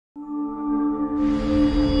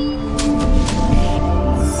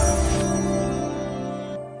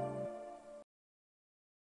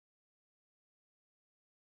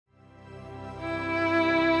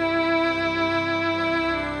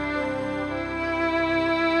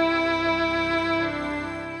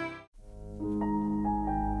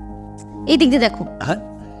এই দিক দিয়ে দেখো।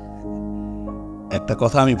 একটা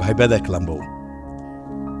কথা আমি ভাইবা দেখলাম বউ,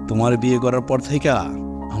 তোমার বিয়ে করার পর থেকে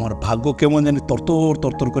আমার ভাগ্য কেমন জানি তরতর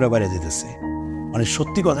তরতর করে বাইরে যেতেছে। মানে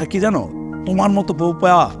সত্যি কথা কি জানো, তোমার মতো বউ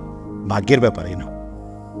পাওয়া ভাগ্যের ব্যাপারই না।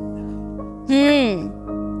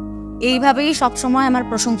 এইভাবেই সবসময় আমার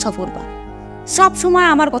প্রশংসা করবা, সবসময়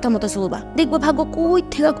আমার কথা মতো চলবা, দেখবো ভাগ্য কই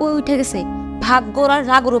থেকে কই উঠে গেছে, ভাগ্যর আর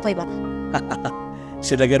রাগরও পাইবা না।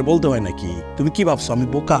 সেটাকে আর বলতে হয় নাকি? তুমি কি ভাবছো আমি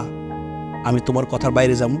বোকা? আমি তোমার কথার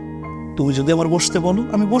বাইরে যাবো? তুমি যদি আমার বসতে বলো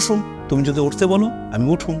আমি বসুম, তুমি যদি উঠতে বলো আমি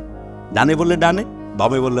উঠুম, ডানে বললে ডানে,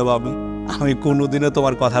 বামে বললে বামে। আমি কোনোদিনও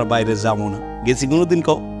তোমার কথার বাইরে যাবো না। গেছি কোনোদিন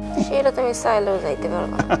কও? সেটা তুমি চাইলেও যাইতে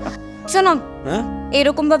পারবা না। শোনো,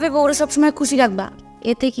 এরকম ভাবে বউরে সবসময় খুশি রাখবা,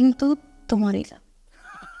 এতে কিন্তু তোমারই লাভ।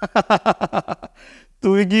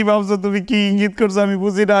 তুমি কি ভাবছো, তুমি কি ইঙ্গিত করছো আমি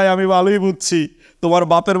বুঝি নাই। আমি ভালোই বুঝছি, তোমার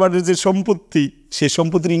বাপের বাড়ির যে সম্পত্তি, সে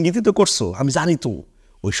সম্পত্তির ইঙ্গিতই তো করছো। আমি জানি তো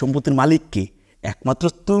ওই সম্পত্তির মালিক কে, একমাত্র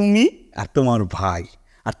তুমি আর তোমার ভাই।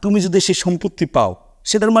 আর তুমি যদি সেই সম্পত্তি পাও,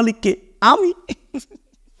 সেটার মালিক কে? আমি।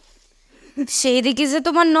 সেই দিকে যে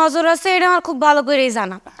তোমার নজর আছে এটা আমার খুব ভালো করেই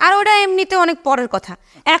জানা। আর ওটা এমনিতে অনেক পরের কথা,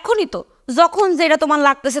 এখনই তো যখন যেটা তোমার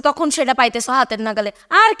লাগতেছে তখন সেটা পাইতেছো হাতের নাগালে।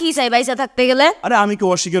 আর কি চাই বাইসা থাকতে গেলে? আরে আমি কি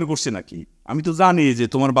অস্বীকার করছি নাকি? আমি তো জানি যে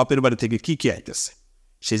তোমার বাপের বাড়ি থেকে কি কি আইতেছে,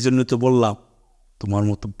 সেই জন্য তো বললাম তোমার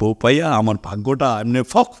মতো বউ পাইয়া আমার ভাগ্যটা এমনি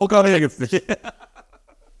ফক ফকা হয়ে গেছে।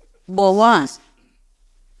 বৌমা,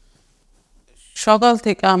 সকাল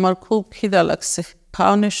থেকে আমার খুব খিদা লাগছে।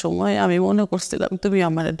 খাওয়ানোর সময় আমি মনে করছিলাম তুমি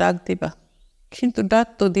আমার ডাক দিবা, কিন্তু ডাক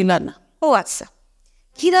তো দিলা না। ও আচ্ছা,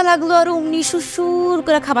 খিদা লাগলো আর অমনি সুসুর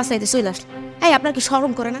করে খাবার চাইতে চলে আসলো। এই আপনার কি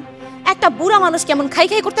শরম করে না? একটা বুড়া মানুষ কেমন খাই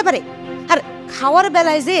খাই করতে পারে? আর খাওয়ার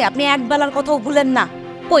বেলায় যে আপনি এক বেলার কথাও ভুলেন না।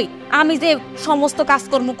 কই আমি যে সমস্ত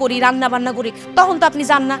কাজকর্ম করি, রান্না বান্না করি, তখন তো আপনি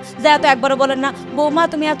জান না, যা তো একবারও বলেন না বৌমা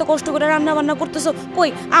তুমি এত কষ্ট করে রান্না বান্না করতেছো, কই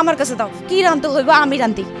আমার কাছে দাও, কি রাঁধতে হইব আমি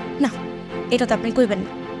রাঁধি না। এটা তো আপনি কইবেন না,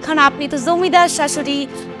 কারণ আপনি তো জমিদার শাশুড়ি,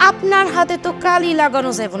 আপনার হাতে তো কালি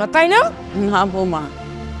লাগানো যাইব না, তাই না? না বৌমা,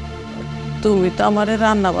 তুমি তো আমারে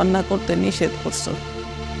রান্না বান্না করতে নিষেধ করছো।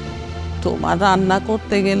 তোমার রান্না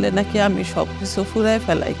করতে গেলে নাকি আমি সবকিছু ফুরাই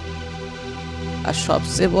ফেলাই। আর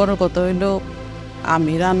সবচেয়ে বড় কথা হইল,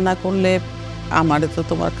 আমি রান্না করলে আমারে তো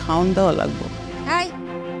তোমার খাওয়ান দেওয়া লাগবে। হাই,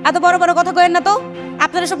 এত বড় বড় কথা কইেন না তো।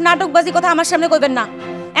 আপনারা সব নাটকবাজি কথা আমার সামনে কইবেন না।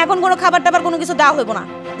 এখন কোনো খাবার টাবার কোনো কিছু দেওয়া হইব না।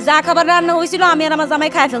 যা খাবার রান্না হয়েছিল আমি আর আমার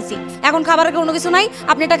জামাই খাই ফেলছি, এখন খাবারের কোনো কিছু নাই।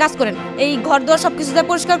 আপনি একটা কাজ করেন, এই ঘর দুয়ার সবকিছু যা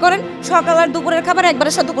পরিষ্কার করেন, সকাল আর দুপুরের খাবার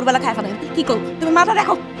একবারে সব দুপুরবেলা খাই ফেলেন। কি কর তুমি মাথা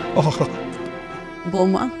দেখো।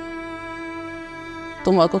 বৌমা,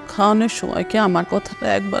 তোমাকে খাওয়ানোর সময় কি আমার কথাটা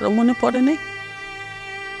একবারও মনে পড়ে নাই?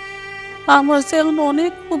 আমার যে এখন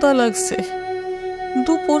অনেক ক্ষুধা লাগছে,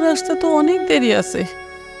 দুপুর আসতে তো অনেক দেরি আছে।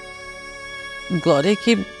 ঘরে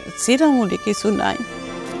কি চিরামুড়ি কিছু নাই?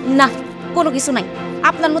 না, কোনো কিছু নাই।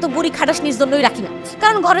 আপনার মতো বুড়ি খাটাস নিজ জন্যই রাখি না,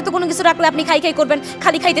 কারণ ঘরে তো কোনো কিছু রাখলে আপনি খাই খাই করবেন,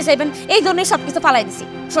 খালি খাইতে চাইবেন, এই জন্যই সবকিছু ফালাই দিছি।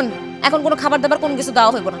 শুনুন, এখন কোনো খাবার দাবার কোনো কিছু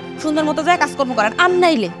দেওয়া হইব না, সুন্দর মতো যায় কাজকর্ম করেন। আর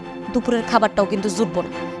নাইলে দুপুরের খাবারটাও কিন্তু জুটবো না।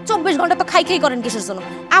 24 ঘন্টা তো খাই খাই করেন কিসের জন্য?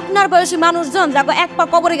 আপনার বয়সী মানুষজন যাগো এক পা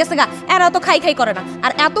কবরে গেছে গা, এরা তো খাই খাই করে না।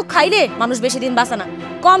 আর এত খাইলে মানুষ বেশি দিন বাঁচে না।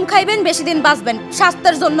 কম খাইবেন, বেশি দিন বাঁচবেন,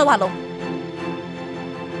 স্বাস্থ্যের জন্য ভালো।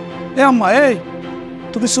 এ আম্মা, এই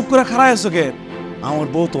তুমি চুপ করে খাড়ায় আছো কে? আমার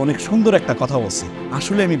বউ তো অনেক সুন্দর একটা কথা বলছে,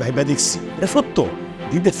 আসলে আমি ভাইবা দেখছি, এটা সত্য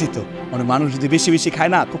দিতেছি তো। মানে মানুষ যদি বেশি বেশি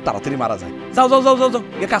খায় না, খুব তাড়াতাড়ি মারা যায়। যাও যাও যাও যাও যাও,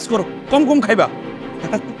 এ কাজ করো, কম কম খাইবা।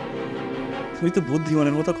 তুমি তো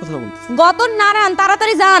বুদ্ধিমানের মতো কথা বলছো। গত নারায়ণ,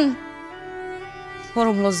 তাড়াতাড়ি যান।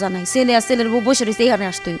 গরম লজ্জা নাই, ছেলে আর ছেলের বউ বসে রয়েছে, এখানে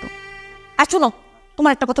আসতে হইব। আর শোনো,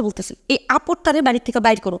 তোমার একটা কথা বলতেছি, এই আপদটারে বাড়ির থেকে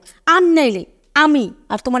বাইর করো। আর নাইলে আমি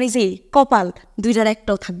আর তোমার এই যে কপাল, দুইটার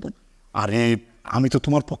একটাও থাকবো না। আরে আমি তো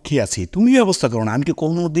তোমার পক্ষে আছি, তুমি ব্যবস্থা করো না। আমি কি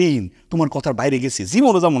কোনো দিন তোমার কথার বাইরে গেছি?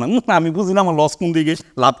 জীবনে যাবো না। আমি বুঝি না আমার লস কোন দিকে,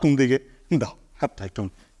 লাভ কোন দিকে। দাও হাতটা একটু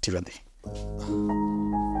টিপা দিই।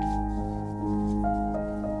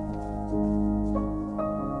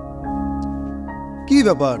 কি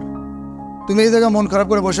ব্যাপার, তুমি এই জায়গায় মন খারাপ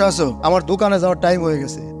করে বসে আছো? আমার দোকানে যাওয়ার টাইম হয়ে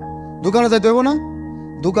গেছে। দোকানে যাইতে হইব না?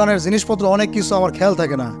 দোকানের জিনিসপত্র অনেক কিছু আমার খেয়াল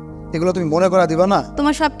থাকে না, এগুলো তুমি মনে করা দিবা না?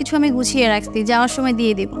 তোমার সবকিছু আমি গুছিয়ে রাখছি, যাওয়ার সময়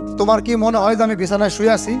দিয়ে দিব। তোমার কি মনে হয় যে আমি বিছানায়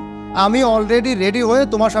শুয়ে আছি? আমি অলরেডি রেডি হয়ে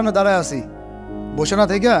তোমার সামনে দাঁড়ায় আছি। বসে না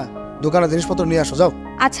থেকে দোকানের জিনিসপত্র নিয়ে আসো, যাও।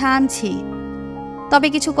 আচ্ছা আনছি, তবে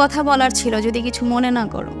কিছু কথা বলার ছিল, যদি কিছু মনে না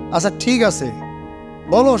করো। আচ্ছা ঠিক আছে,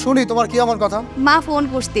 বলো শুনি, তোমার কি আমার কথা? মা ফোন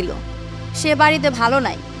করছিল, সে বাড়িতে ভালো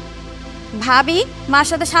নাই। ভাবি মার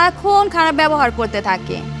সাথে সারাক্ষণ খারাপ ব্যবহার করতে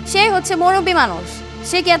থাকে। সে হচ্ছে মুরব্বী মানুষ,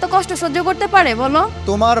 সে কি এত কষ্ট সহ্য করতে পারে বলো?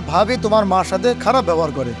 তোমার ভাবি তোমার মার সাথে খারাপ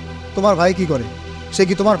ব্যবহার করে, তোমার ভাই কি করে? সে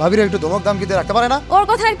কি তোমার ভাবির একটু ধমক দামকিতে রাখতে পারে না? ওর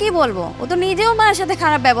কথা আর কি বলবো, ও তো নিজেও মায়ের সাথে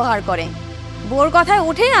খারাপ ব্যবহার করে, বোর কথায়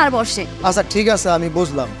উঠে আর বসে। আচ্ছা ঠিক আছে, আমি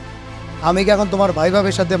বুঝলাম। আমি কি এখন তোমার ভাই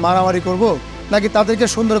ভাবির সাথে মারামারি করব, নাকি তাদেরকে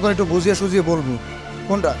সুন্দর করে একটু বুঝিয়ে সুঝিয়ে বলবো?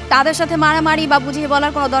 কোনটা? তাদের সাথে মারামারি বা বুঝিয়ে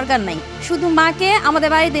বলার কোনো দরকার নাই, শুধু মাকে আমাদের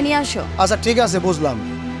বাড়িতে নিয়ে আসো। আচ্ছা ঠিক আছে, বুঝলাম।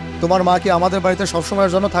 তোমার মা কি আমাদের বাড়িতে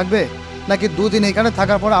সবসময়ের জন্য থাকবে, নাকি দুদিন এখানে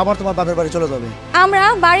থাকার পর আবার তোমার বাপের বাড়ি চলে যাবে? আমরা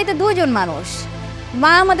বাড়িতে দুজন মানুষ,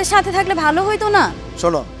 মা আমাদের সাথে থাকলে ভালো হইতো না?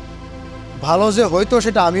 শোনো, ভালো যে হয়তো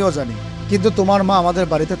সেটা আমিও জানি, কিন্তু তোমার মা আমাদের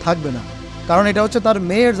বাড়িতে থাকবে না, কারণ এটা হচ্ছে তার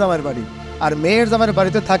মেয়ের জামাইয়ের বাড়ি। আর মেয়ের জামাইয়ের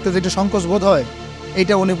বাড়িতে থাকতে যে একটু সংকোচ বোধ হয়,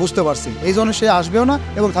 এটা উনি বুঝতে পারছি, এই জন্য সে আসবেও না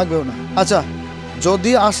এবং থাকবেও না। আচ্ছা,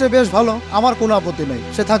 যদি আসে বেশ ভালো, আমার কোনো আপত্তি নেই,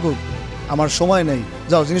 সে থাকুক, আমার সময় নেই।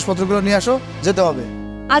 যাও, জিনিসপত্রগুলো নিয়ে আসো, যেতে হবে।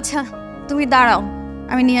 আচ্ছা তুমি দাঁড়াও,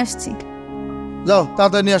 আমি নিয়ে আসছি। যাও,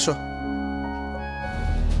 তাড়াতাড়ি নিয়ে আসো।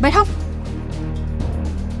 বের হও,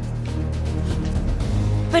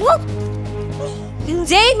 বের হও।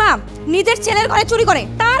 যেই মা নিজের ছেলের ঘরে চুরি করে,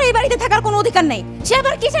 তার এই বাড়িতে থাকার কোনো অধিকার নেই। সে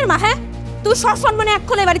আবার কিসের মা? হ্যাঁ, তুই সসম্মানে এক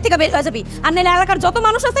খোলে বাড়ি থেকে বের হয়ে যাবি, আর নাহলে এলাকার যত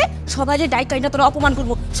মানুষ আছে সবাই যে ডাইক কাইটা তোর অপমান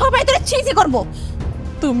করবো, সবাই তোর ছিঁচি করবো।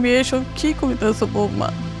 তুমি এসব কি কইতেছো বৌমা?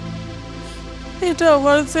 এটা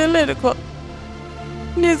আমার ছেলের ঘর,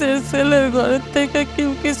 নিজের ছেলের ঘরের থেকে কেউ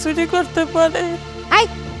কি চুরি করতে পারে? আই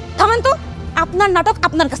থামেন তো, আপনার নাটক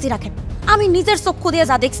আপনার কাছে রাখেন। আমি নিজের চক্ষু দিয়ে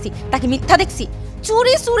যা দেখছি তা কি মিথ্যা দেখছি?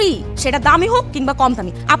 চুরি চুরি, সেটা দামি হোক কিংবা কম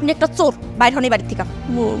দামি, আপনি একটা চোর, বাইর হন এই বাড়ির থেকে।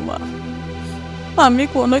 বৌমা, আমি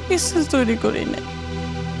কোনো কিছু চুরি করি না,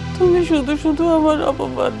 তুমি শুধু শুধু আমার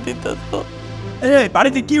অপবাদ দিতেছো। এই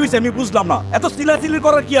বাড়িতে কি হয়েছে আমি বুঝলাম না, এত চিল্লাচিল্লি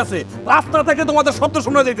করার কি আছে? রাস্তা থেকে তোমাদের শব্দ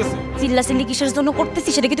শোনা যাইতেছে। চিল্লাচিল্লি কিসের জন্য করতেছি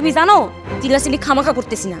সেটা কি তুমি জানো? চিল্লাচিল্লি খামাখা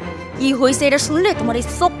করতেছি না, কি হয়েছে এটা শুনলে তোমার এই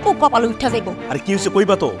চক্ষু কপালে উঠা যাইব। আর কি হয়েছে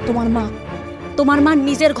কইবা তো? তোমার মা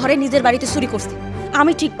নিজের ঘরে নিজের বাড়িতে চুরি করছে।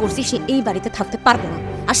 আমি ঠিক করছি সে এই বাড়িতে থাকতে পারবে না,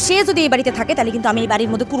 আর সে যদি এই বাড়িতে থাকে তাহলে কিন্তু আমি এই বাড়ির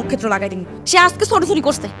মধ্যে কুরুক্ষেত্র লাগাই দিই। সে আজকে ছোট চুরি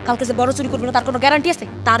করছে, কালকে যে বড় চুরি করবে না তার কোনো গ্যারান্টি আছে?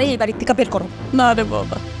 তারে এই বাড়ির থেকে বের করো। না রে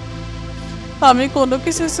বাবা, আমি কোনো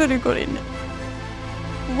কিছু চুরি করি না।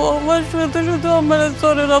 বৌমা শুধু শুধু আমার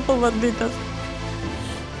চোরের অপবাদ দিতেছ।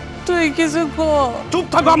 তুই কিছু চুপ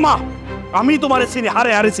থাকো আম্মা, আমি তোমারে চিনি,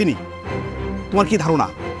 হারে হারে চিনি। তোমার কি ধারণা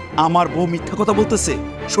আমার বউ মিথ্যা কথা বলতেছে?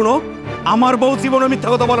 শোনো, আমার বউ জীবনে মিথ্যা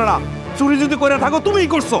কথা বলে না। চুরি যদি করে থাকো তুমিই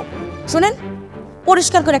করছো। শোনেন,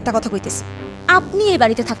 পরিষ্কার করে একটা কথা কইতেছি, আপনি এই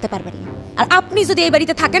বাড়িতে থাকতে পারবেন না, আর আপনি যদি এই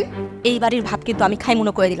বাড়িতে থাকেন এই বাড়ির ভাব কিন্তু আমি খাই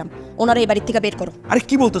মনে করে দিলাম। ওনারা এই বাড়ির থেকে বের করো। আরে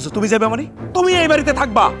কি বলতেছো? তুমি যাবে মানে? তুমি এই বাড়িতে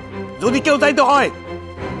থাকবা, যদি কেউ যাইতে হয়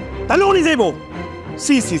তাহলে উনি যাইবো।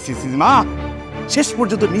 সি সি সি সি মা, শেষ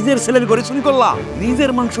পর্যন্ত নিজের ছেলের ঘরে চুরি করলা,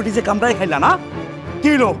 নিজের মাংস নিজে কামড়ায় খাইলা না? কি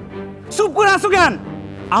হলো? চুপ করে আসো কেন?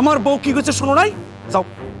 আমার বউ কি করছে শোনো নাই? যাও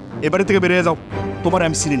এ বাড়ি থেকে বেরিয়ে যাও, তোমার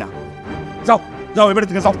আমি চিনি না। যাও যাও, এ বাড়ি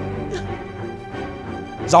থেকে যাও,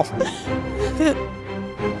 যাও।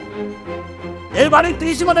 এই বাড়ির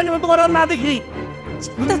ত্রিসীমাটা নিয়ে তোমার আর না দেখি,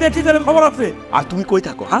 দেখি খবর আছে। আর তুমি কই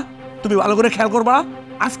থাকো? হ্যাঁ, তুমি ভালো করে খেয়াল করবা।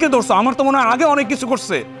 আজকে ধরছো, আমার তো মনে হয় আগে অনেক কিছু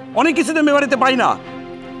করছে, অনেক কিছু তুমি বাড়িতে পাই না।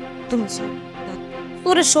 তুমি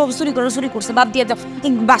তোরে সব চুরি করছে, বাদ দিয়ে যাও,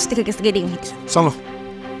 বাস থেকে গেছে গেড়ে। চলো।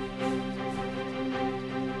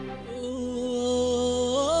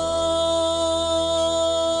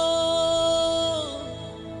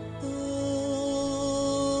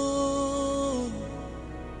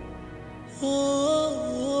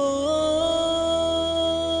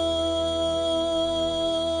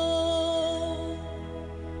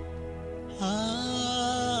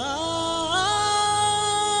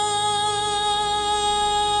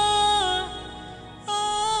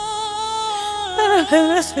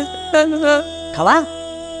 খালা,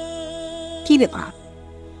 কি ব্যাপার?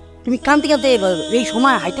 তুমি কান্তি কান্তি এই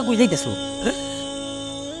সময় হাইতে কই যাইতেছো?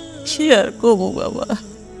 কি আর কমু বাবা।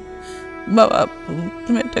 বাবা,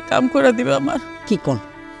 তুমি একটা কাম করে দিবে আমার। কি কোন?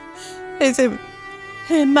 এই যে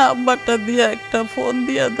এই নাম্বারটা দিয়ে একটা ফোন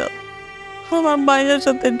দিয়ে দাও, আমার মায়ের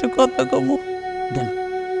সাথে একটু কথা কমু। দেন।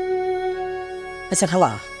 আচ্ছা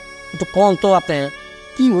খালা, একটু কোন তো আপনি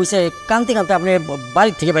কি হয়েছে? কান্তি কান্তি আপনি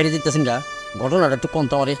বাড়ির থেকে বাইরে যেতেছেন গা, ঘটনাটা একটু কোন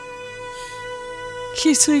তো আমারে।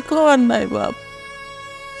 কিছুই করার নাই বাপ,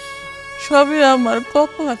 সবই আমার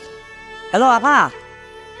কপাল। হ্যালো আপা,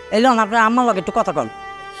 এলো আপনার আম্মার লগে একটু কথা কন।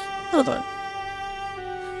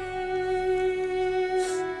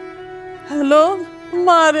 হ্যালো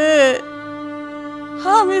মারে,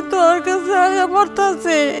 আমি তোর কাছে আগে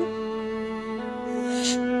পড়তেছি।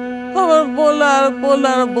 আমার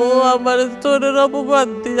বলার বউ আমার চোরের অপবাদ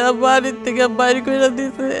দিয়া বাড়ির থেকে বাইর করে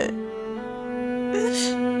দিছে।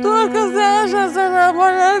 তোর কাছে আসা ছাড়া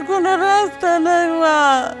আমার আর কোনো রাস্তা নাই মা।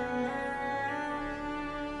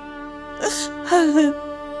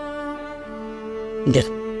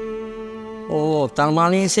 ও তার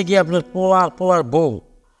মানে এসে কি আপনার পোলার বউ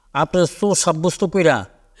আপনার চোর সাব্যস্ত কইরা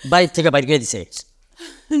বাইর থেকে বাইর করে দিছে।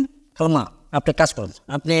 খালাম্মা আপনি কাজ করুন,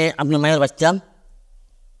 আপনি আপনার মায়ের বাচ্চা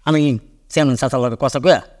আমি চেয়ারম্যান চাচার লগে কথা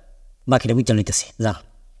কয়া বাকিটা বুঝতে নিতেছি। যা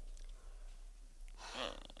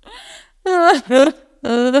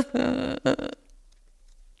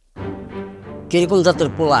কিরকম জাতের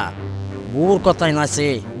পোলা, বউর কথায় নাচে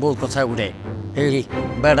বউর কথায় উঠে। এই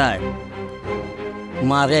বেড়ায়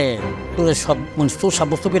মারে তোরে সব মানে তোর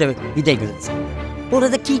সাব্যস্ত করে বিদায় করেছে। তোরে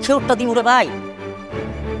যে কি খেউটটা দিন ওরে ভাই।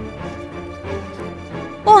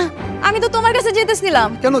 ও আমি তো তোমার কাছে যেতেছিলাম।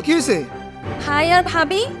 কেন, কি হয়েছে? ভাই আর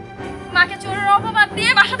ভাবি মাকে চোরের অপবাদ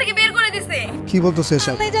দিয়ে বাসা থেকে বের করে দিছে। কি বলতেছে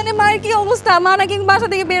এসব? তাই জানে মায়ের কি অবস্থা, মা নাকি বাসা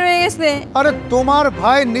থেকে বের হয়ে গেছে। আরে তোমার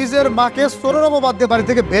ভাই নিজের মাকে চোরের অপবাদ দিয়ে বাড়ি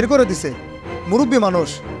থেকে বের করে দিছে। মুরব্বী মানুষ,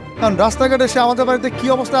 কারণ রাস্তাঘাটে সে আমাদের বাড়িতে কি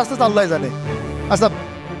অবস্থা আসছে আল্লাহ জানে। আচ্ছা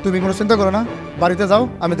তুমি কোনো চিন্তা করো না, বাড়িতে যাও,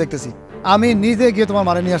 আমি দেখতেছি। আমি নিজে গিয়ে তোমার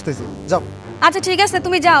মানে নিয়ে আসতেছি, যাও। আচ্ছা ঠিক আছে,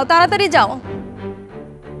 তুমি যাও, তাড়াতাড়ি যাও।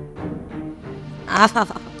 আহা,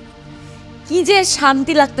 কি যে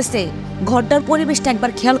শান্তি লাগতেছে। ঘরটার পরিবেশটা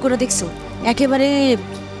একবার খেয়াল করে দেখছো? একেবারে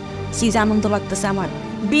কি যে আনন্দ লাগতেছে আমার।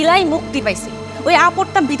 বিলাই মুক্তি পাইছে, ওই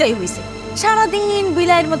আপদটা বিদায় হয়েছে। সারাদিন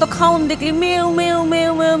বিলাইয়ের মতো খাউন দেখলি মেউ মেউ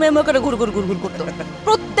মেউ মেউ মেউ করে ঘুর ঘুর ঘুর ঘুর করতো।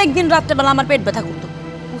 প্রত্যেকদিন রাত্রেবেলা আমার পেট ব্যথা করতো।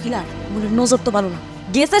 মহিলার বলে নজর তো ভালো না,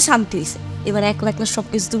 গেছে শান্তি হয়েছে। এবার একলা একলা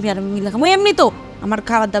সবকিছু তুমি আর আমি মিলে খাবো। এমনি তো আমার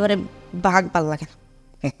খাবার দাবারে ভাগ ভাল লাগে না।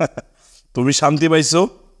 তুমি শান্তি পাইছো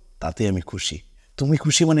তাতে আমি খুশি। তুমি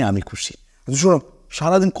খুশি মানে আমি খুশি। শোনো,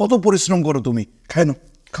 সারাদিন কত পরিশ্রম করো তুমি, খাই না,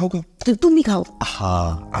 খাও খাও। তুমি খাও। হা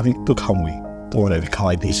আমি তো খামই, তোমার আমি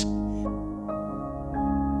খাওয়াই দিস।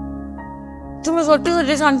 তুমি সত্যি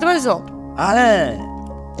সত্যি শান্তি পাইছো? আরে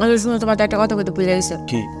শুনে তোমার একটা কথা কইতে ভুলে গেছে।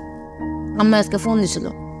 কি? আম্মা আজকে ফোন দিছিল,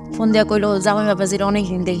 ফোন দিয়া কইলো জামাই বাবাজির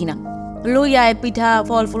অনেকদিন দেখি না, লই আয় পিঠা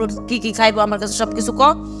ফল ফুল কি কি খাইবো আমার কাছে সবকিছু ক,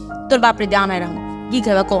 তোর বাপরে দিয়ে আনাই রাখো। কি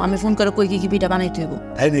খাইবা কো, আমি ফোন করে কই কি কি পিঠা বানাইতে হইব।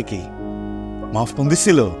 তাই নাকি? মা ফোন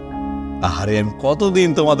দিছিল? আরে আমি কতদিন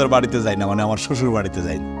তোমাদের বাড়িতে যাই না, মানে আমার শ্বশুর বাড়িতে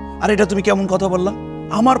যাই না। আর এটা তুমি কেমন কথা বললা?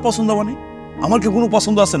 আমার পছন্দ মানে আমার কি কোনো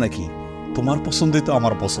পছন্দ আছে নাকি? তোমার পছন্দই তো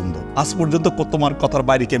আমার পছন্দ। আজ পর্যন্ত তোমার কথার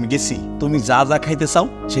বাইরে কি আমি গেছি? তুমি যা যা খাইতে চাও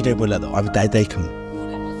সেটাই বলে দাও, আমি তাই তাই খাবো।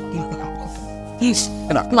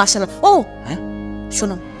 মাশাআল্লাহ। ও হ্যাঁ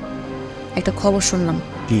শোনো, একটা খবর শুনলাম।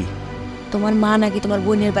 কি? তোমার মা নাকি তোমার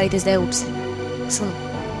বোনের বাড়িতে যায় উঠছে। শোনো,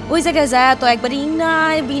 ওই জায়গায় যায় তো একবার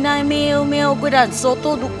ইনায় বিনায় মেয়েও মেয়েও করে যত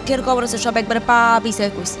দুঃখের খবর আছে সব একবারে পা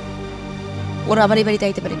বিছায় করছে। ওরা আবার এই বাড়িতে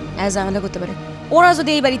আইতে পারে, ঝামেলা করতে পারে। ওরা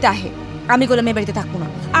যদি এই বাড়িতে আহে, আমি কইলাম এই বাড়িতে থাকবো না,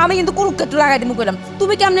 আমি কিন্তু কুরুক্ষেত্র লাগাই দিব। কইলাম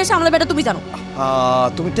তুমি কেমনে সামলাবে এটা তুমি জানো।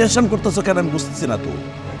 তুমি টেনশন করতেছো কেন আমি বুঝতেছি না। তো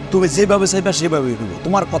তুমি যেভাবে চাইবা সেভাবেই হইব।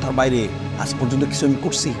 তোমার কথার বাইরে আজ পর্যন্ত কিছু আমি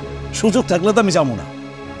করছি? সুযোগ থাকলে তো আমি যাবো না।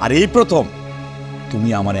 আর এই প্রথম তুমি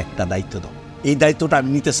আমার একটা দায়িত্ব দাও, এই দায়িত্বটা আমি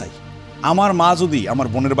নিতে চাই। আমার মা যদি আমার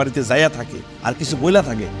বোনের বাড়িতে যাইয়া থাকে আর কিছু বইলা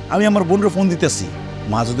থাকে, আমি আমার বোনের ফোন দিতেছি।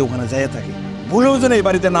 মা যদি ওখানে যাইয়া থাকে, বলেও যেন এই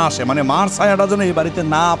বাড়িতে না আসে, মানে মার ছায়াটা যেন এই বাড়িতে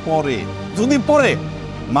না পড়ে। যদি পড়ে,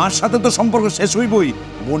 মার সাথে তো সম্পর্ক শেষ হইবই,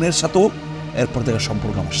 বোনের সাথেও এরপর থেকে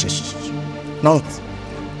সম্পর্ক আমার শেষ। মজা।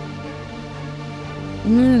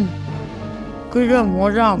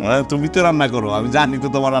 তুমি তো রান্না করো, আমি জানি তো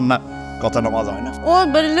তোমার রান্না কতটা মজা হয় না। ও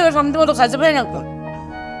বেরিয়ে সামনে মতো খাইতে পারি না।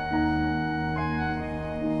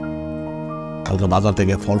 কালকে বাজার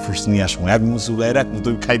থেকে ফল ফ্রুটস নিয়ে আসবো, এক মুসুগাই রাখবো,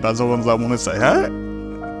 তুমি খাইবা যখন যা মনে চাই। হ্যাঁ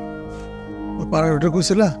পাড়ার ওটা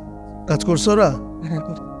কইছিলা, কাজ করছো ওরা?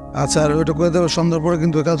 আচ্ছা, আর ওইটা করে দেবো সন্ধ্যার পরে,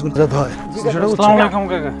 কিন্তু কাজ করতে হয়।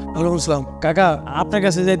 ওয়ালাইকুম আসসালাম। কাকা আপনার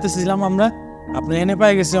কাছে যাইতেছিলাম আমরা, আপনি এনে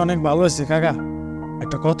পাই গেছে, অনেক ভালো হয়েছে। কাকা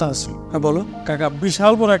একটা কথা আছে। হ্যাঁ বলো। কাকা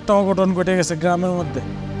বিশাল বড় একটা অঘটন ঘটে গেছে গ্রামের মধ্যে,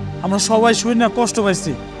 আমরা সবাই শুই না কষ্ট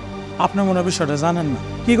পাইছি। আপনি মনে হয় বিষয়টা জানেন না।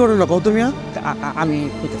 কি করো না কত মিয়া? আমি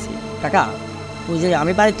বুঝতেছি কাকা, ওই যে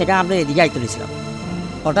আমি বাড়ির থেকে আমরা এদিকে আইতে দিয়েছিলাম,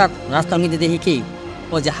 হঠাৎ রাস্তার মধ্যে দেখি কি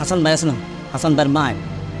ওই যে হাসান ভাই আছে না, হাসান ভাইয়ের মায়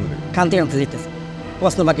কানতে কানতে যেতেছে।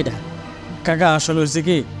 প্রশ্ন বাকিটা কাকা আসলে হয়েছে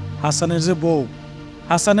কি, হাসানের যে বউ,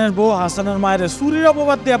 হাসানের মায়ের চুরির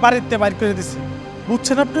অপবাদ দিয়ে বাড়িতে বাইর করে দিছে।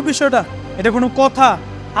 বুঝছেন আপনি বিষয়টা? এটা কোনো কথা?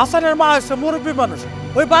 হাসানের মা আছে মুরব্বী মানুষ,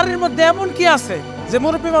 ওই বাড়ির মধ্যে এমন কি আছে যে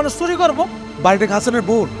মুরব্বী মানুষ চুরি করবো? বাড়িটা হাসানের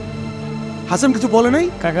বোন, হাসান কিছু বলে নাই?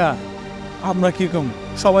 কাকা আমরা কি কম,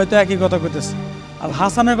 সবাই তো একই কথা কইতেছে। আর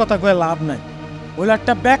হাসানের কথা কয়ে লাভ নাই, ওই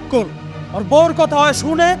একটা ব্যাক কর, আর বউর কথা হয়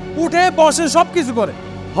শুনে উঠে বসে সব কিছু করে।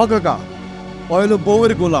 হ কাকা, ওই হলো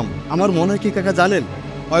বউয়ের গোলাম। আমার মনে হয় কি কাকা জানেন,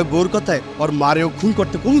 ওই বউর কথায় ওর মারেও খুন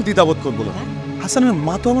করতে কোনো দ্বিধাবোধ করবো না। হাসানের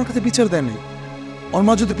মা তো আমার কাছে বিচার দেয় নাই। ওর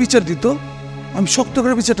মা যদি বিচার দিত, আমি শক্ত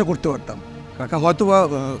করে বিচারটা করতে পারতাম। কাকা হয়তো বা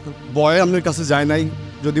বয় আপনার কাছে যায় নাই,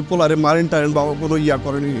 যদি পোলারে মারেন টারেন বা কোনো ইয়া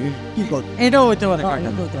করেন কি কর এটাও হইতে পারে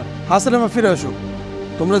হাসান আমার ফিরে আসো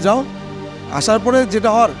তোমরা যাও আসার পরে যেটা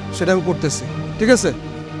হওয়ার সেটা আমি করতেছি ঠিক আছে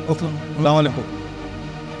ওকে আসসালামু আলাইকুম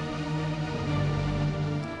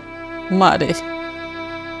মারে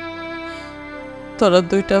তোরা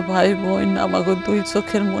দুইটা ভাই বোন আমাকে দুই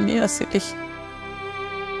চোখের মনি আসিলি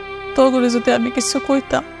তোগুলো যদি আমি কিছু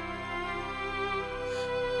কইতাম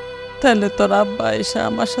তাহলে তোর আব্বা এসে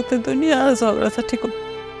আমার সাথে দুনিয়ার ঝগড়াঝাটি করত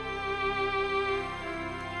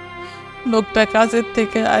লোকটা কাজের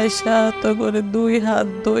থেকে আয়সা তো করে দুই হাত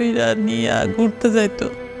দইরা নিয়ে ঘুরতে যাইতো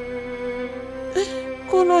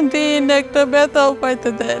কোনদিন একটা ব্যথাও পাইতে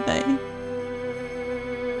দেয় নাই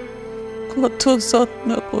কত যত্ন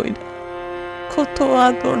কইরা কত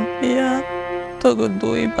আদর দিয়া তোকে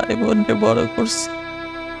দুই ভাই বোনকে বড় করছে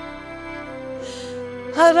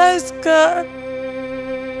আর আজকাল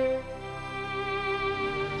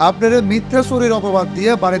আপনার মিথ্যা চুরির অপবাদ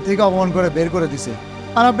দিয়ে বাড়ি থেকে অপমান করে বের করে দিছে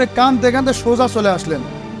আর আপনি কানতে কানতে সোজা চলে আসলেন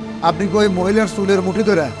আপনি কি ওই মহিলার চুলের মুঠি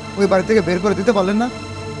ধরে ওই বাড়ি থেকে বের করে দিতে পারলেন না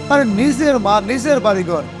আরে নিজের মা নিজের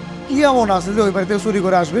বাড়িঘর কি এমন আছে যে ওই বাড়ি থেকে চুরি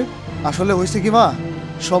করে আসবে আসলে হয়েছে কি মা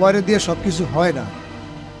সবাই দিয়ে সব কিছু হয় না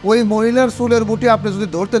ওই মহিলার চুলের মুঠি আপনি যদি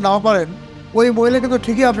ধরতে নাও পারেন ওই মহিলা কিন্তু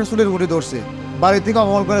ঠিকই আপনার চুলের মুঠি ধরছে বাড়ি থেকে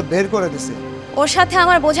অপমান করে বের করে দিছে ওর সাথে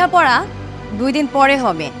আমার বোঝাপড়া 2 দিন পরে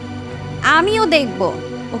হবে আমিও দেখব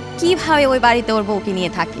ও কিভাবে ওই বাড়িতে ওর বউকে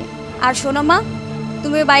নিয়ে থাকে আর শোনো মা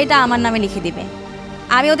তুমি ওই বাড়িটা আমার নামে লিখে দিবে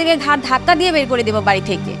আমি ওদেরকে ঘাট ধাক্কা দিয়ে বের করে দেবো বাড়ি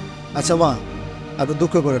থেকে আচ্ছা মা আপনি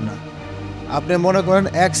দুঃখ করেন না আপনি মনে করেন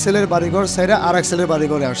এক ছেলের বাড়িঘর সাইডে আর এক ছেলের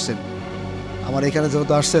বাড়িঘরে আসছেন আমার এখানে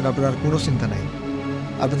যেহেতু আসছেন আপনার আর কোনো চিন্তা নাই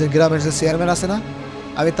আপনাদের গ্রামের যে চেয়ারম্যান আছে না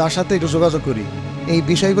আমি তার সাথে একটু যোগাযোগ করি এই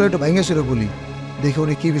বিষয়গুলো একটু ভেঙে ছিল বলি দেখে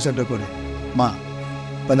উনি কী বিচারটা করে মা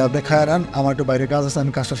তাহলে আপনি খায় আন আমার একটু বাইরে কাজ আছে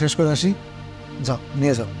আমি কাজটা শেষ করে আসি যাও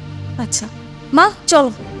নিয়ে যাও আচ্ছা মা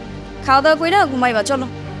চলো খাওয়া দাওয়া কইরা ঘুমাইবা চলো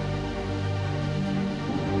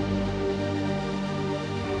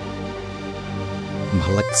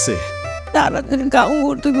ভাল লাগছে সারাদিন গাও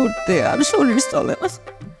ঘুরতে ঘুরতে আর শরীর চলে না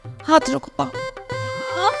হাত রাখো পা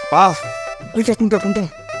পা ওইটা কোনটা কোনটা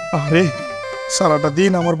আরে সারাটা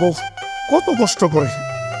দিন আমার বউ কত কষ্ট করে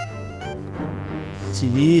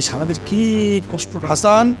সারাদিন কি কষ্ট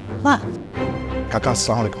হাসান মা কাকা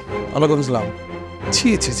আসসালামু আলাইকুম ওয়ালাইকুম আসসালাম ছি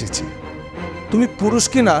ছি ছি ছি তুমি পুরুষ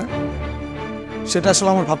কি না সেটা আসলে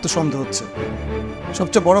আমার ভাবতে সন্দেহ হচ্ছে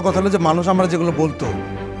সবচেয়ে বড় কথা হলো যে মানুষ আমরা যেগুলো বলতো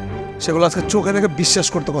সেগুলো আজকে চোখে দেখে বিশ্বাস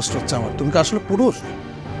করতে কষ্ট হচ্ছে আমার তুমি কি আসলে পুরুষ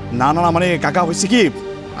না না না মানে কাকা হয়েছে কি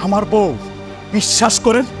আমার বউ বিশ্বাস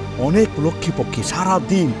করেন অনেক লক্ষ্মী পক্ষী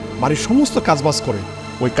সারাদিন বাড়ির সমস্ত কাজবাজ করে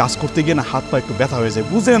ওই কাজ করতে গিয়ে না হাত পা একটু ব্যথা হয়ে যায়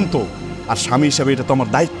বুঝেন তো আর স্বামী হিসাবে এটা তো আমার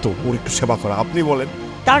দায়িত্ব ওর একটু সেবা করা আপনি বলেন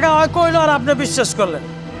কাকা হয় কইলো আর আপনি বিশ্বাস করলেন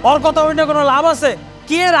ওর কথা হইলে কোনো লাভ আছে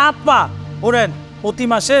কি এর হাত পা ওরেন প্রতি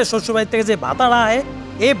মাসে শ্বশুরবাড়ি থেকে যে ভাতাটা আয়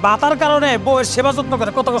এই ভাতার কারণে বউয়ের সেবা যত্ন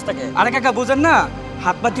করে কত কষ্ট থাকে আরে কাকা বুঝেন না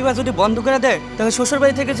হাত পা টিপা যদি বন্ধ করে দেয় তাহলে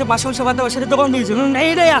শ্বশুরবাড়ি থেকে যে মাসে মাসে ভাতা সেটা তো বন্ধ হয়ে যাবে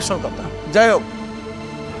এইটাই আসল কথা যাই হোক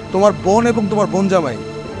তোমার বোন এবং তোমার বোন জামাই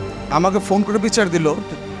আমাকে ফোন করে বিচার দিল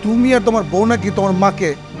তুমি আর তোমার বোন নাকি তোমার মাকে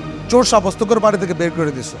চোর সাব্যস্ত করে বাড়ি থেকে বের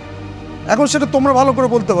করে দিছো এখন সেটা তোমরা ভালো করে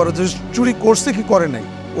বলতে পারো যে চুরি করছে কি করে নাই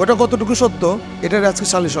ওটা কতটুকু সত্য এটার আজকে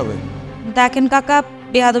সালিশ হবে দেখেন কাকা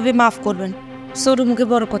বেয়াদবি মাফ করবেন সরু মুখে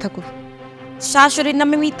বড় কথা কই শাশুড়ির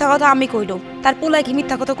নামে মিথ্যা কথা আমি কইলো তার পোলায় কি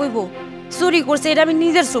মিথ্যা কথা কইবো চুরি করছে এটা আমি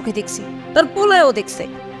নিজের চোখে দেখছি তার পোলায়ও দেখছে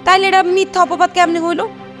তাইলে এটা মিথ্যা অপবাদ কেমনে হইলো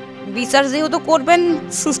বিচার যেহেতু করবেন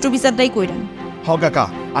সুষ্ঠু বিচারটাই কইরেন হ কাকা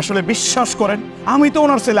আসলে বিশ্বাস করেন আমি তো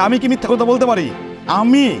ওনার ছেলে আমি কি মিথ্যা কথা বলতে পারি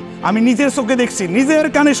আমি নিজের চোখে দেখছি নিজের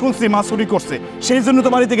কানে শুনছি মা চুরি করছে সেই জন্য তো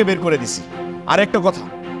বাড়ি থেকে বের করে দিছি আর একটা কথা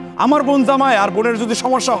আমার বোন জামাই আর বোনের যদি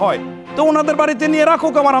সমস্যা হয় তো ওনাদের বাড়িতে নিয়ে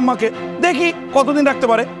রাখুক আমার আম্মাকে দেখি কতদিন রাখতে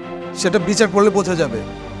পারে সেটা বিচার করলে বোঝা যাবে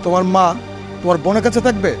তোমার মা তোমার বোনের কাছে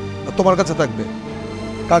থাকবে আর তোমার কাছে থাকবে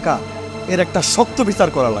কাকা এর একটা শক্ত বিচার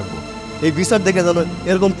করা লাগবে এই বিচার দেখে যেন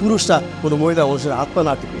এরকম পুরুষরা কোনো মহিলা মানুষের হাত পা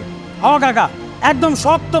না টিপে ও কাকা একদম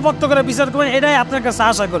শক্ত পক্ত করে বিচার করবেন এটাই আপনার কাছে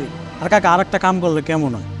আশা করি আর কাকা আরেকটা কাম করলে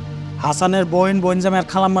কেমন হয় হাসানের বোন জামাইয়ের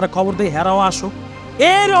খালাম্মারে খবর দিয়ে হেরাও আসুক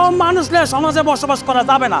এরকম মানুষলে সমাজে বসবাস করা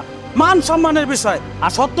যাবে না মান সম্মানের বিষয়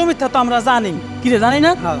আর সত্য মিথ্যা তো আমরা জানি কি রে জানি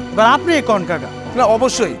না এবার আপনি কোন কাকা না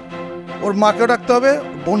অবশ্যই ওর মাকে ডাকতে হবে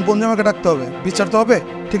বোন জামাকে ডাকতে হবে বিচার তো হবে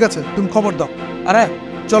ঠিক আছে তুমি খবর দাও আরে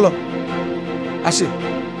চলো আসি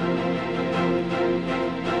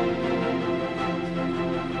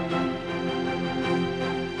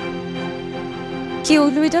কি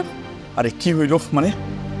হইলো এটা আরে কি হইল মানে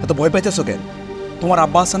এত ভয় পাইতেছো কেন তোমার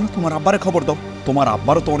আব্বা আছে না তোমার আব্বারে খবর দাও তোমার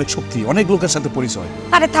আব্বারও তো অনেক শক্তি অনেক লোকের সাথে পরিচয়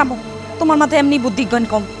আরে থামো তোমার মাথায় এমনি বুদ্ধিজ্ঞান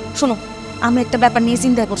কম শোনো আমি একটা ব্যাপার নিয়ে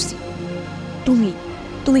চিন্তা করছি তুমি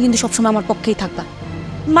তুমি কিন্তু সবসময় আমার পক্ষেই থাকবা।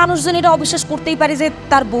 মানুষজন এটা অবিশ্বাস করতেই পারে যে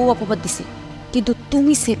তার বউ অপবাদ দিছে, কিন্তু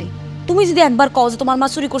তুমি ছেলে, তুমি যদি একবার কও যে তোমার মা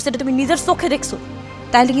চুরি করছে, এটা তুমি নিজের চোখে দেখছো,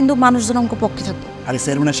 তাহলে কিন্তু মানুষজন আমাকে পক্ষে থাকবে। আরে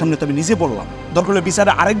চেয়ারম্যানের সামনে তো আমি নিজে বললাম, দরকার হলে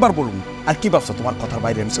বিচারে আরেকবার বলুন। আর কি ভাবছো তোমার কথার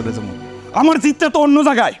বাইরে আমি চলে যাবো? আমার চিত্তে তো অন্য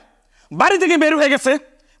জায়গায়। বাড়ি থেকে বের হয়ে গেছে,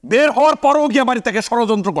 বের হওয়ার পরও গিয়ে বাড়ি থেকে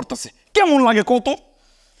ষড়যন্ত্র করতেছে। কেমন লাগে কত?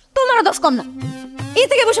 তোমার দোষ কম না, এই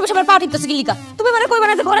থেকে বসে বসে আমার পা টিপতেছে কি লিখা? তুমি মানে কইবা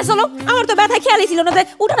না যে ঘরে চলো? আমার তো ব্যথা খেয়ালই ছিল না যে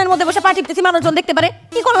উঠানের মধ্যে বসে পা টিপতেছি মানুষজন দেখতে পারে।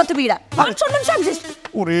 কি করো তুমি?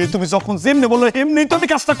 ওরে তুমি যখন যেমনি বলো এমনি তো আমি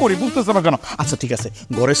কাজটা করি, বুঝতেছো না কেন? আচ্ছা ঠিক আছে,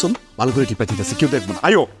 ঘরে শুন, ভালো করে টিপা দিতেছে, কেউ দেখবো না।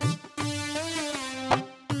 আয়ো।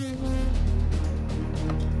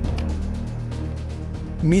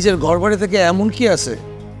 নিজের ঘর বাড়ি থেকে এমন কি আছে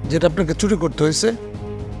যেটা আপনাকে চুরি করতে হয়েছে?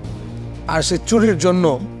 আর সেই চুরির জন্য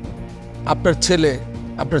আপনার ছেলে,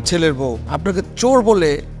 আপনার ছেলের বউ আপনাকে চোর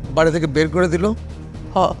বলে বাড়ি থেকে বের করে দিল?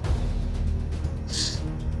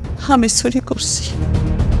 আমি চুরি করছি।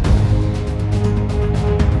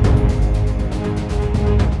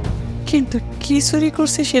 কিন্তু কি চুরি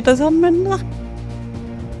করছি সেটা জানবেন না?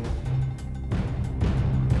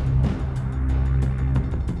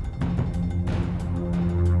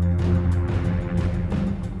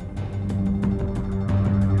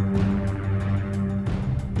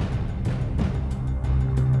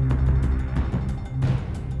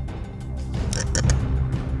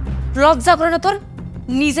 লজ্জা করে না তোর?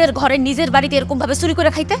 নিজের ঘরে নিজের বাড়িতে এরকম ভাবে চুরি করে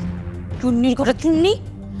খাইতে? চুন্নির ঘরে চুন্নি,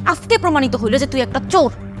 আজকে প্রমাণিত হইল যে তুই একটা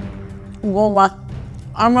চোর। ও মা,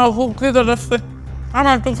 আমার খুব খিদে লাগছে,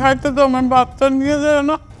 আমার একটু খাইতে তো, আমার বাচ্চা নিয়ে যায়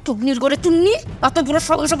না। চুন্নির ঘরে চুন্নি, এত পুরো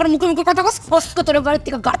সকাল সকাল মুখে মুখে কথা কস, ফসকে তোর বাড়ির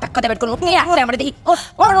থেকে গা টাক্কা দেবেন কোনো নিয়ে আসলে আমরা দেখি।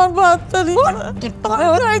 আমার বাচ্চা নিয়ে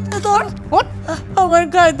খাইতে দাও, আমার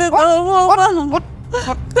খাইতে দাও,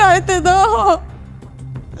 খাইতে দাও।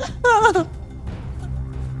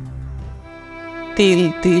 তিল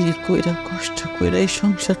তিল কইরা কষ্ট কইরা এই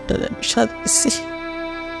সংসারটা আমি সাজাইছি।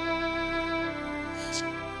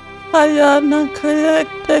 খাইয়া না খাইয়া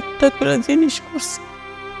একটা একটা করে জিনিস করছি।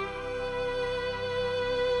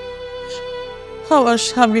 আমার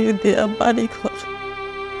স্বামীর দেয়া বাড়ি ঘর,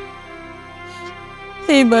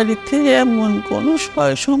 এই বাড়িতে এমন কোন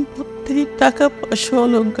সয় সম্পত্তি, টাকা পয়সা,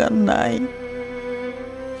 অলংকার নাই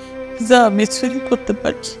যা আমি চুরি করতে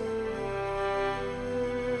পারি।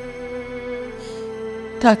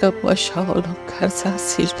 টাকা পয়সা, অলংকার যা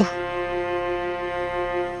ছিল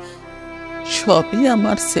সবই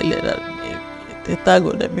আমার ছেলের আর মেয়ের বিয়েতে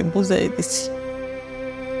তাগরে আমি বুঝাই দিছি।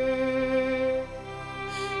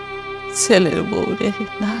 ছেলের বউরে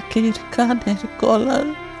নাকের, কানের, গলার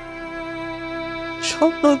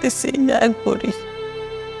স্বপ্ন দিছি এক ভরি।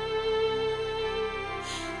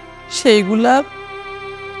 সেইগুলা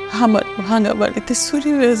আমার ভাঙা বাড়িতে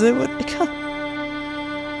চুরি হয়ে যাবে দেখা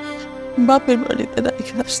বাপের বাড়িতে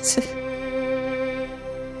রেখে আসছে।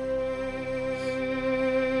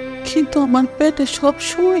 কিন্তু আমার পেটে সব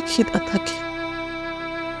সময় খিদা থাকে,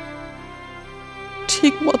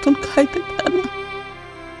 ঠিক মতন খাইতে পারে না।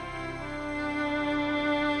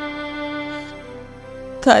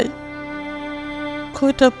 তাই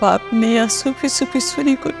কয়টা ভাত নিয়ে চুপি চুপি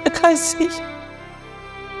চুরি করে খাইছি।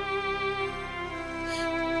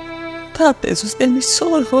 তাতে যদি আমি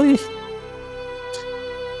চোর হই,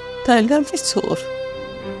 তাইলে আমি চোর।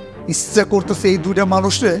 ইচ্ছা করতেছে এই দুইটা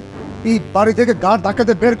মানুষে এই বাড়ি থেকে গা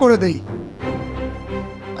ডাকাতে বের করে দেই।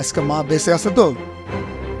 আজকে মা বেঁচে আছে তো,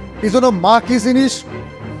 এই জন্য মা কি জিনিস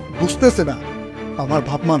বুঝতেছে না। আমার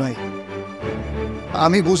বাপ মা নাই,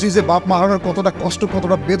 আমি বুঝি যে বাপ মা হারানোর কতটা কষ্ট,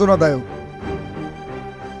 কতটা বেদনাদায়ক।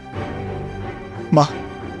 মা,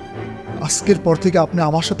 আজকের পর থেকে আপনি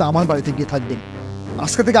আমার সাথে আমার বাড়িতে গিয়ে থাকবেন।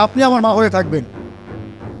 আজকে থেকে আপনি আমার মা হয়ে থাকবেন।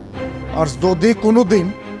 আর যদি কোনোদিন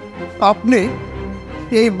আপনি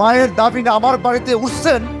এই মায়ের দাবি না আমার বাড়িতে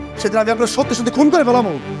উঠছেন, সেদিন আমি আপনার সত্যি সত্যি খুন করে ফেলাম।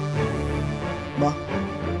 মা,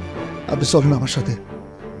 আপনি চলেন আমার সাথে।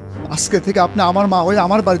 আজকে থেকে আপনি আমার মা হয়ে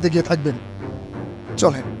আমার বাড়িতে গিয়ে থাকবেন।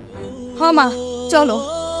 চলেন। হ্যাঁ মা, চলো।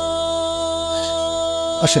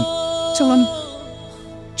 আসেন। চলুন।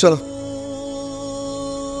 চলো।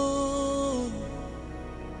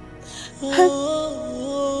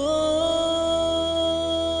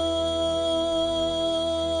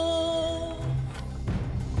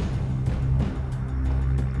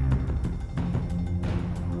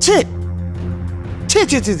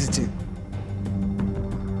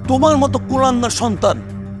 তোমার মতো কুলান্নার সন্তান,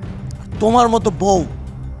 তোমার মতো বউ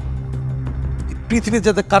পৃথিবীতে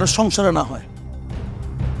যাতে কারো সংসারে না হয়।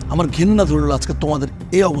 আমার ঘেন্না ধরলো আজকে তোমাদের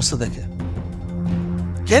এই অবস্থা দেখে।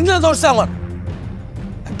 ঘেন্না ধরছে আমার,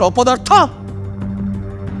 একটা অপদার্থ।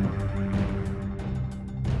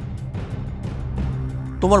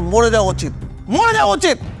 তোমার মরে যাওয়া উচিত। মরে যাওয়া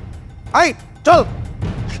উচিত। আই চল।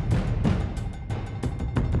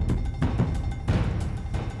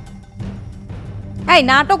 এই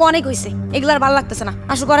নাটক অনেক হয়েছে, এগুলো আর ভালো লাগতেছে না।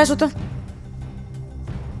 আসো করে আসো তো।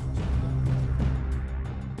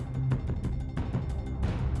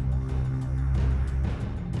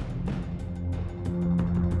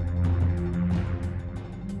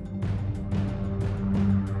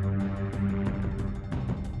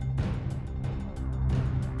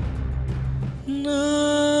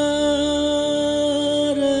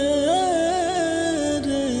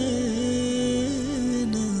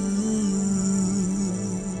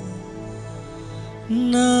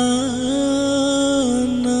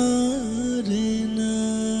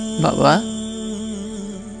 বাবা,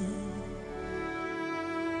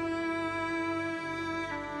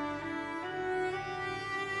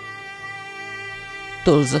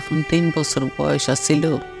 তোর যখন 3 বছর বয়স ছিল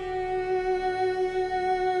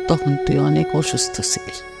তখন তুই অনেক অসুস্থ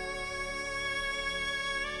ছিলি।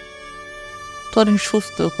 তোর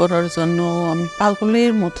সুস্থ করার জন্য আমি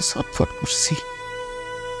পাগলের মতো ছটফট করছি।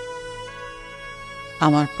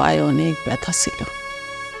 আমার পায়ে অনেক ব্যথা ছিল,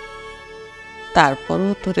 তারপরও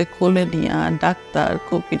তোরে কোলে নিয়ে ডাক্তার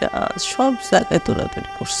কবিরাজ সব জায়গায় দৌড়াদৌড়ি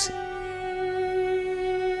করছি।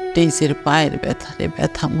 নিজের পায়ের ব্যথারে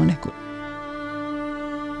ব্যথা মনে কর,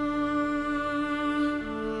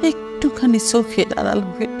 একটুখানি চোখের আড়াল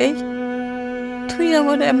হইলেই তুই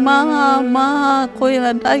আমারে মা মা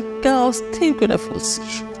কইয়া ডাইকা অস্থির করে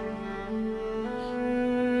ফেলছিস।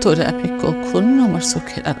 তোরে আমি কখনো আমার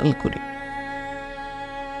চোখের আড়াল করি,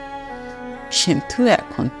 কিন্তু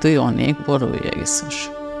এখন তুই অনেক বড় হয়ে গেছিস।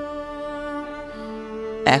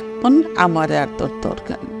 এখন আমার আর তোর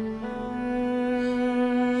দরকার নেই।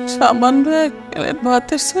 সামান্য এক প্লেট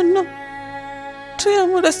ভাতের জন্য তুই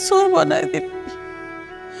আমার চোর বানাই দিবি,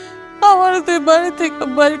 আমার তুই বাড়ি থেকে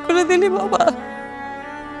বাড়ি করে দিলি। বাবা,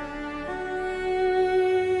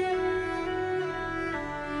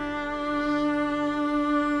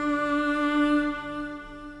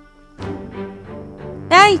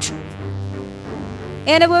 এই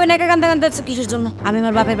এনে বই নাকি কান্দা কান্দা কিসের জন্য? আমি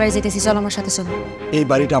আমার বাপের বাড়ি যেতেছি, চল আমার সাথে চল। এই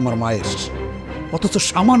বাড়িটা আমার মায়ের, অথচ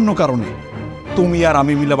সামান্য কারণে তুমি আর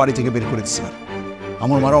আমি মিলে বাড়ি থেকে বের করে দিচ্ছিলাম।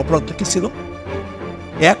 আমার মার অপরাধটা কি ছিল?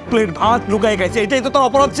 1 প্লেট ভাত লুকায় গেছে, এটাই তো তার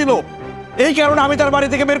অপরাধ ছিল। এই কারণে আমি তার বাড়ি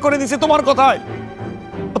থেকে বের করে দিচ্ছি তোমার কথায়।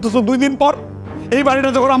 অথচ 2 দিন পর এই বাড়িটা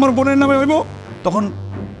যখন আমার বোনের নামে হইব, তখন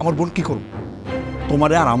আমার বোন কি করব?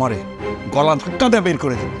 তোমারে আর আমারে গলা ধাক্কা দিয়ে বের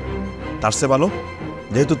করে দিবে। তার চেয়ে ভালো,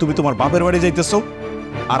 যেহেতু তুমি তোমার বাপের বাড়ি যাইতেছো,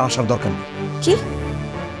 আর আসার দরকার নেই। কি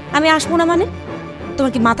আমি আসবো না মানে?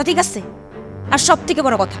 তোমার কি মাথা ঠিক আছে? আর সব থেকে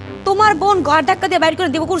বড় কথা, তোমার বোন ঘর ধাক্কা দিয়ে বাইর করে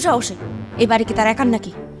দেবো কোন সাহসে? এই বাড়ি কি তার একার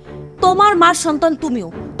নাকি? তোমার মার সন্তান তুমিও,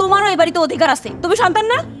 তোমারও এই বাড়িতে অধিকার আছে। তুমি সন্তান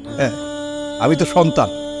না? হ্যাঁ, আমি তো সন্তান,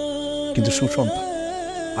 কিন্তু সুসন্তান।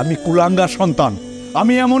 আমি কুলাঙ্গার সন্তান।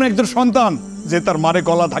 আমি এমন একজন সন্তান যে তার মারে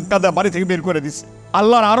গলা ধাক্কা দেয় বাড়ি থেকে বের করে দিচ্ছে।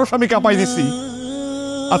 আল্লাহর আরো আমি কাঁপাই দিচ্ছি।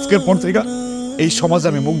 আজকের পর থেকে এই সমাজে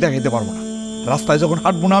আমি মুখ দেখাইতে পারবো না। রাস্তায় যখন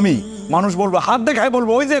হাঁটবো না, আমি মানুষ বলবো, হাত দেখায়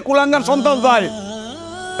বলবো, ওই যে কুলাঙ্গার সন্তান যায়,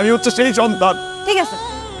 আমি হচ্ছে সেই সন্তান। ঠিক আছে,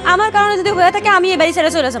 আমার কারণে যদি হয়ে থাকে আমি এই বাড়ি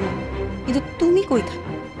ছেড়ে চলে যাবো, কিন্তু তুমি কই থাক?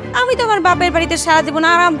 আমি তো আমার বাপের বাড়িতে সারা জীবন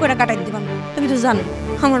আরাম করে কাটাই দিবাম। তুমি তো জানো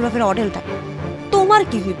আমার বাপের হোটেলটা। তোমার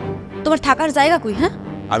কি হইব? তোমার থাকার জায়গা কই? হ্যাঁ,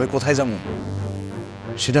 আমি কোথায় যাবো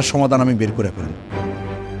সেটার সমাধান আমি বের করে ফেলি।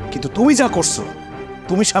 কিন্তু তুমি যা করছো,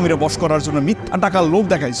 তুমি স্বামীরে বশ করার জন্য মিথ্যা টাকার লোভ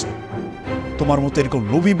দেখাইছো। তোমার মতো এরকম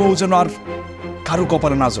লোভী বউ যেন আর কারো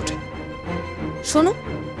কপালে না জোটে। শোনো,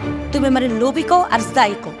 তুমি আমার লোভী কও আর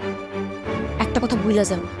যাই কও, একটা কথা ভুলে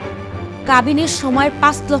যাও, কাবিনের সময়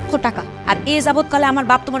 5 লক্ষ টাকা, আর এ যাবৎকালে আমার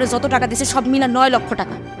বাপ তোমার যত টাকা দিয়েছে সব মিলা 9 লক্ষ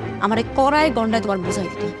টাকা আমার এই কড়াই গন্ডায় তোমার বোঝাই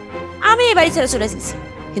দিতে। আমি এই বাড়ি ছেড়ে চলে এসেছি,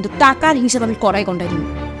 কিন্তু টাকার হিসাব আমি কড়াই গন্ডায় দিব।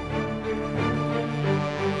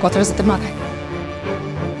 কথাটা যাতে মাথায়।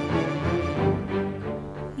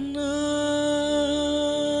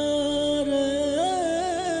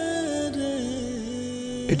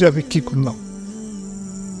 এটা আমি কি করলাম?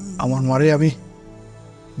 আমার মারে আমি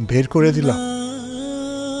বের করে দিলাম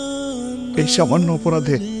এই সামান্য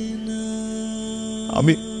অপরাধে।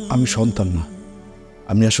 আমি সন্তান না,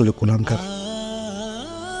 আমি আসলে কুলাঙ্গার।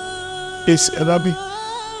 এই ছেলে আমি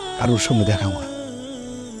কারোর সঙ্গে দেখাবো না,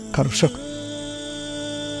 কারোর সঙ্গে।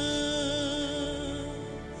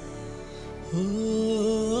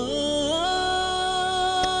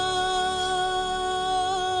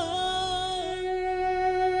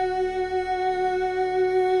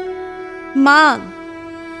 মা,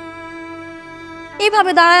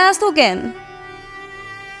 এইভাবে দাঁড়ায় আসতো কেন?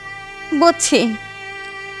 বুঝছি,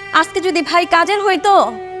 আজকে যদি ভাই কাজের হইতো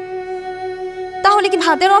তাহলে কি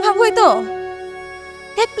ভাতের অভাব হইতো?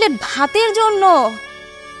 এক প্লেট ভাতের জন্য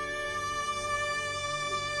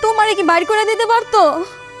তোমারে কি বাড়ি করে দিতে পারতো?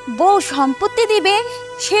 বউ সম্পত্তি দিবে,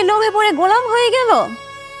 সে লোভে পড়ে গোলাম হয়ে গেল।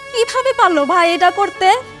 কিভাবে পারলো ভাই এটা করতে?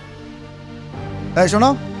 এই শোনো,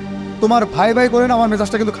 তোমার ভাই ভাই করে না আমার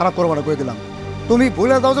মেজাজটা কিন্তু খারাপ করবো না, করে দিলাম। তুমি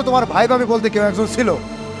ভুলে দাও যে তোমার ভাই ভাবি বলতে কেউ একজন ছিল,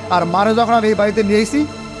 আর মারে যখন আমি এই বাড়িতে নিয়ে এসেছি,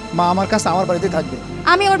 মা আমার কাছে আমার বাড়িতেই থাকবে।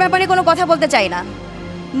 আমি ওর ব্যাপারে কোনো কথা বলতে চাই না।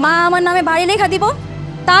 মা আমার নামে বাড়ি লেখা দিব,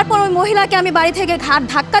 তারপর ওই মহিলাকে আমি বাড়ি থেকে ঘাট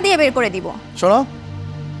ধাক্কা দিয়ে বের করে দিব। শোনো,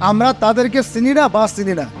 আমরা তাদেরকে চিনি না বা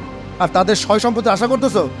চিনি না, আর তাদের সয় সম্পত্তি আশা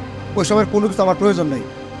করতেছো, ওই সবের কোনো কিছু আমার প্রয়োজন নেই।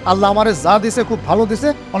 আল্লাহ আমারে যা দিছে খুব ভালো দিছে,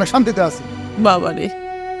 অনেক শান্তিতে আছি। বাবারে,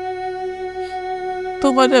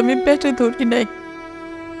 তোমার আমি পেটে ধরি নাই,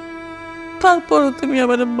 তারপরও তুমি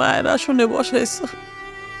আমার মায়ের আসনে বসাইছ।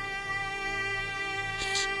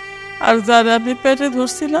 আর যারা আমি পেটে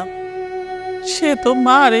ধরছিলাম সে তো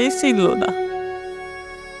মারেই ছিল না।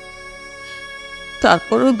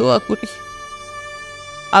 তারপরও দোয়া করি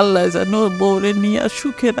আল্লাহ যেন ওর বউরে নিয়ে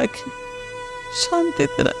সুখে রাখে,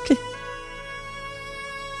 শান্তিতে রাখে।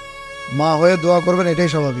 মা হয়ে দোয়া করবেন, এটাই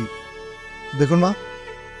স্বাভাবিক। দেখুন মা,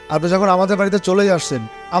 আপনি যখন আমাদের বাড়িতে চলেই আসছেন,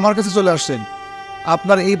 আমার কাছে চলে আসছেন,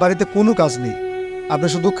 আপনার এই বাড়িতে কোনো কাজ নেই। আপনি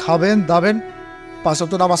শুধু খাবেন দাবেন, 5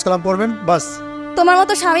 ওয়াক্ত নামাজ কালাম পড়বেন, বাস। তোমার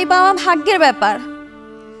মতো স্বামী পাওয়া ভাগ্যের ব্যাপার।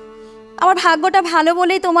 আমার ভাগ্যটা ভালো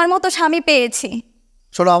বলেই তোমার মতো স্বামী পেয়েছি।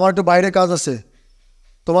 শোনো, আমার একটু বাইরে কাজ আছে,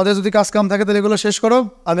 তোমাদের যদি কাজ কাম থাকে তাহলে এগুলো শেষ করো,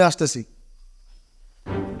 আমি আসতেছি।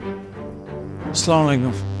 আসসালামু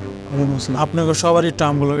আলাইকুম। আপনাকে সবারই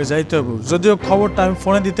টামগুলোকে যাইতে হবে, যদিও খবরটা আমি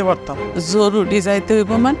ফোনে দিতে পারতাম। জরুরি যাইতে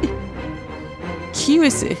হইব মানে? কি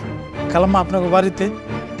হয়েছে? খালাম্মা আপনাকে বাড়িতে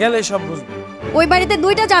গেলে সব বুঝবো। ওই বাড়িতে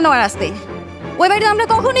 2টা জানোয়ার আছে, ওই বাড়িতে আমরা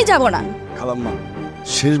কখনোই যাব না। খালাম্মা,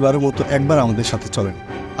 শেষবারের মতো একবার আমাদের সাথে চলেন,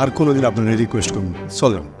 আর কোনোদিন আপনার রিকোয়েস্ট করুন,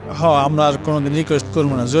 চলেন। হ্যাঁ, আমরা আর কোনোদিন রিকোয়েস্ট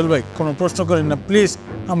করবো না। জুয়েল ভাই, কোনো প্রশ্ন করেন না প্লিজ,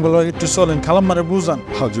 আমগুলো একটু চলেন, খালাম্মারে বুঝান।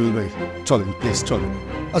 হ্যাঁ জুয়েল ভাই, চলেন প্লিজ, চলেন।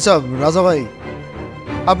 আচ্ছা রাজা ভাই,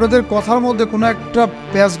 আপনাদের কথার মধ্যে কোনো একটা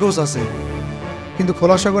প্যাঁচ গোছ আছে, কিন্তু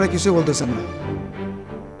খোলাসা করে কিছু বলতেছেন না।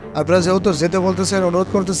 আপনারা যেহেতু যেতে বলতেছেন, অনুরোধ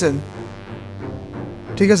করতেছেন,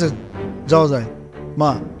 ঠিক আছে যাওয়া যায়।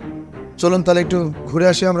 মা চলুন তাহলে একটু ঘুরে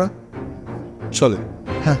আসি আমরা। চলেন।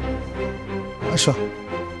 হ্যাঁ আসো।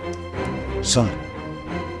 চল।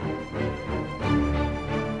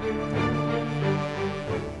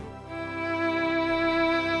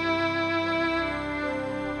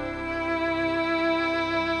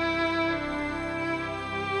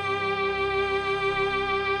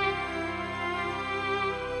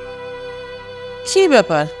 কি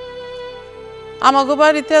ব্যাপার, আমাকে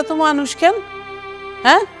বাড়িতে এত মানুষ কেন?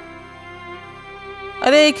 হ্যাঁ,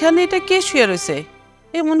 আরে এখানে এটা কে শুয়ে রয়েছে?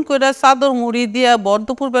 এমন করে চাদর মুড়ি দিয়া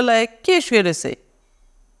বর্ধপুর বেলায় কে শুয়ে রয়েছে?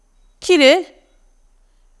 কি রে,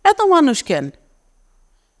 এত মানুষ কেন?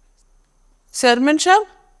 চেয়ারম্যান সাহেব,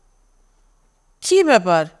 কি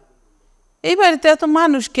ব্যাপার, এই বাড়িতে এত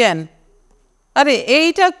মানুষ কেন? আরে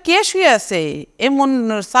এইটা কে শুয়ে আছে? এমন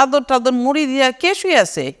চাদর টাদর মুড়ি দিয়া কে শুয়ে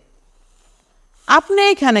আছে? আপনি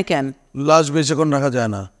এইখানে কেন? লাশ বেশিক্ষণ রাখা যায়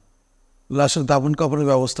না, লাশের দাফন কাপড়ের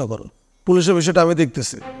ব্যবস্থা করো। পুলিশের বিষয়টা আমি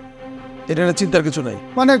দেখতেছি, এটা চিন্তার কিছু নাই।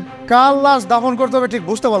 মানে কাল লাশ দাফন করতে হবে ঠিক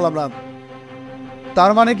বুঝতে পারলাম না।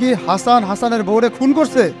 তার মানে কি হাসানের বউরে খুন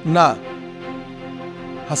করছে? না,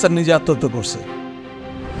 হাসান নিজে আত্মহত্যা করছে।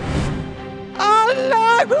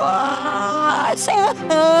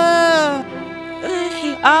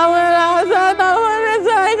 আমার আজান আমার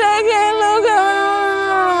জায়গা গেল গো।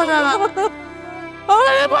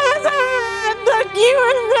 কি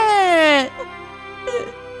হয়েছে?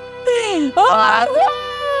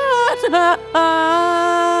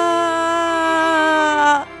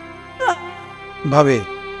 ভাবে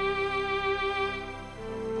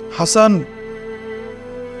হাসান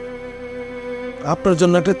আপনার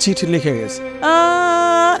জন্য একটা চিঠি লিখে গেছে।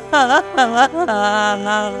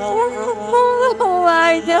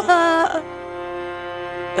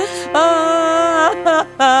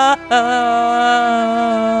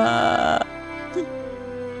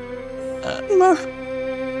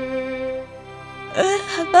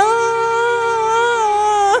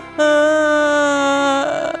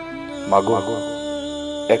 মাগো,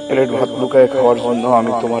 1 প্লেট ভাত লুকায় খাওয়ার জন্য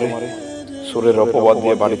আমি তোমারে সুরের অপবাদ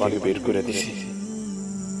দিয়ে বাড়ি থেকে বের করে দিছি,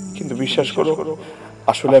 কিন্তু বিশ্বাস করো,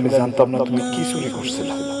 আসলে আমি জানতাম না তুমি কি চুরি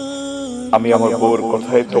করছিলে। আমি আমার বউর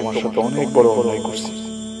কথায় তোমার সাথে অনেক বড় অন্যায় করছি।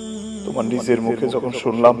 তোমার নিজের মুখে যখন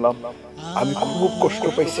শুনলাম আমি খুব কষ্ট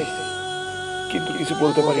পাইছি, কিন্তু কিছু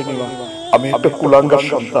বলতে পারিনি। আমি একটা কুলাঙ্গার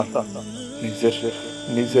সন্তান,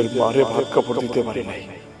 নিজের মারে ভাত কাপড় দিতে পারি নাই।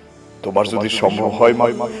 তোমার যদি সম্ভব হয়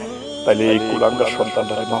তাহলে এই কুলাঙ্গার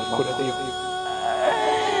সন্তানটারে মাফ করে দিও।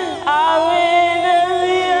 আমি